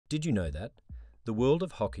Did you know that? The world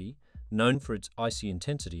of hockey, known for its icy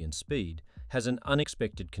intensity and speed, has an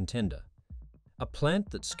unexpected contender. A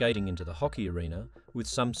plant that's skating into the hockey arena with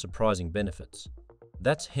some surprising benefits.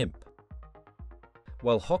 That's hemp.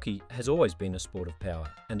 While hockey has always been a sport of power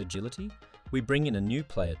and agility, we bring in a new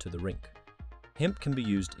player to the rink. Hemp can be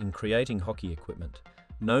used in creating hockey equipment,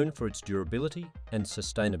 known for its durability and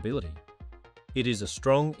sustainability. It is a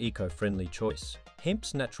strong, eco-friendly choice.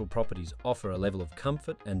 Hemp's natural properties offer a level of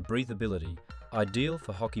comfort and breathability ideal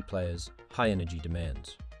for hockey players' high-energy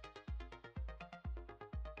demands.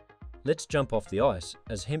 Let's jump off the ice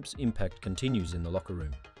as hemp's impact continues in the locker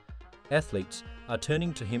room. Athletes are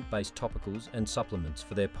turning to hemp-based topicals and supplements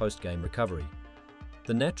for their post-game recovery.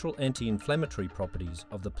 The natural anti-inflammatory properties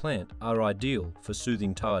of the plant are ideal for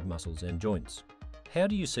soothing tired muscles and joints. How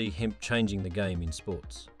do you see hemp changing the game in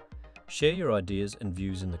sports? Share your ideas and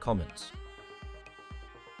views in the comments.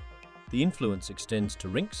 The influence extends to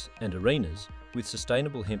rinks and arenas, with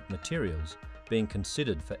sustainable hemp materials being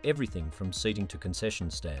considered for everything from seating to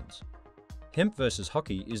concession stands. Hemp versus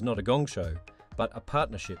hockey is not a gong show, but a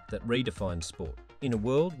partnership that redefines sport, in a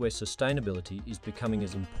world where sustainability is becoming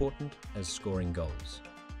as important as scoring goals.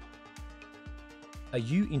 Are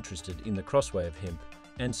you interested in the crossway of hemp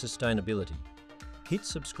and sustainability? Hit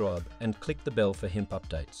subscribe and click the bell for hemp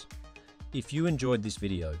updates. If you enjoyed this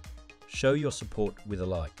video, show your support with a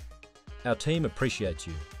like. Our team appreciates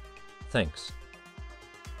you. Thanks.